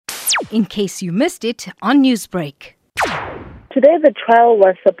in case you missed it on Newsbreak. Today the trial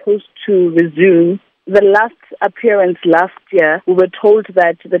was supposed to resume. The last appearance last year, we were told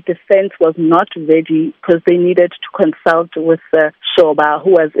that the defense was not ready because they needed to consult with Shoba,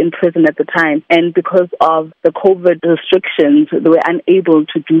 who was in prison at the time. And because of the COVID restrictions, they were unable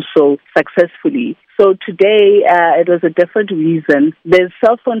to do so successfully. So today, it was a different reason. There's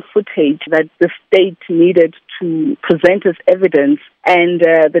cell phone footage that the state needed to present as evidence, and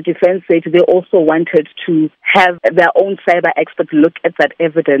the defense said they also wanted to have their own cyber expert look at that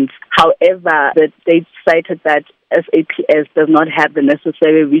evidence. However, the state cited that SABC does not have the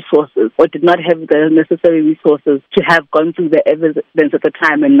necessary resources, or did not have the necessary resources to have gone through the evidence at the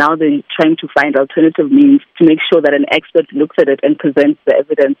time, and now they're trying to find alternative means to make sure that an expert looks at it and presents the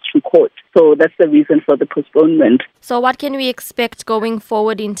evidence to court. So that's the reason for the postponement. So what can we expect going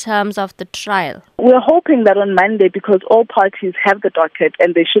forward in terms of the trial? We're hoping that on Monday, because all parties have the docket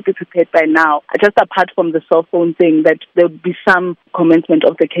and they should be prepared by now, just apart from the cell phone thing, that there will be some commencement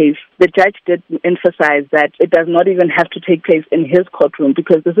of the case. The judge did emphasize that it does not even have to take place in his courtroom,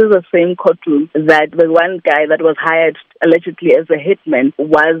 because this is the same courtroom that the one guy that was hired allegedly as a hitman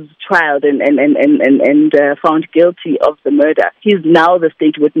was trialed and found guilty of the murder. He's now the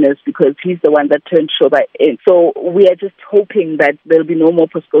state witness because he's the one that turned Shoba in. So we are just hoping that there'll be no more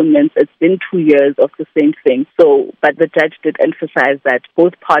postponements. It's been 2 years of the same thing. But the judge did emphasize that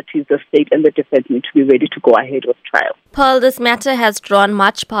both parties, the state and the defense, need to be ready to go ahead with trial. Pearl, this matter has drawn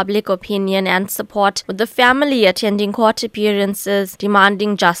much public opinion and support, with the family attending court appearances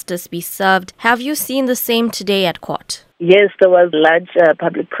demanding justice be served. Have you seen the same today at court? Yes, there was large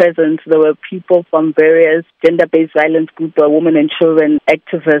public presence. There were people from various gender-based violence groups, women and children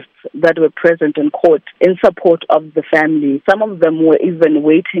activists that were present in court in support of the family. Some of them were even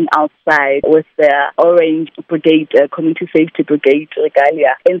waiting outside with their Orange Brigade, Community Safety Brigade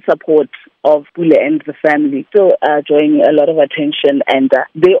regalia in support of Pule and the family. Still drawing a lot of attention, and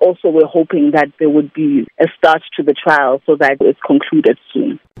they also were hoping that there would be a start to the trial so that it's concluded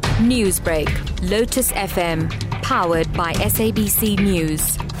soon. Newsbreak, Lotus FM, powered by SABC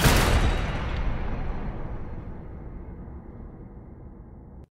News.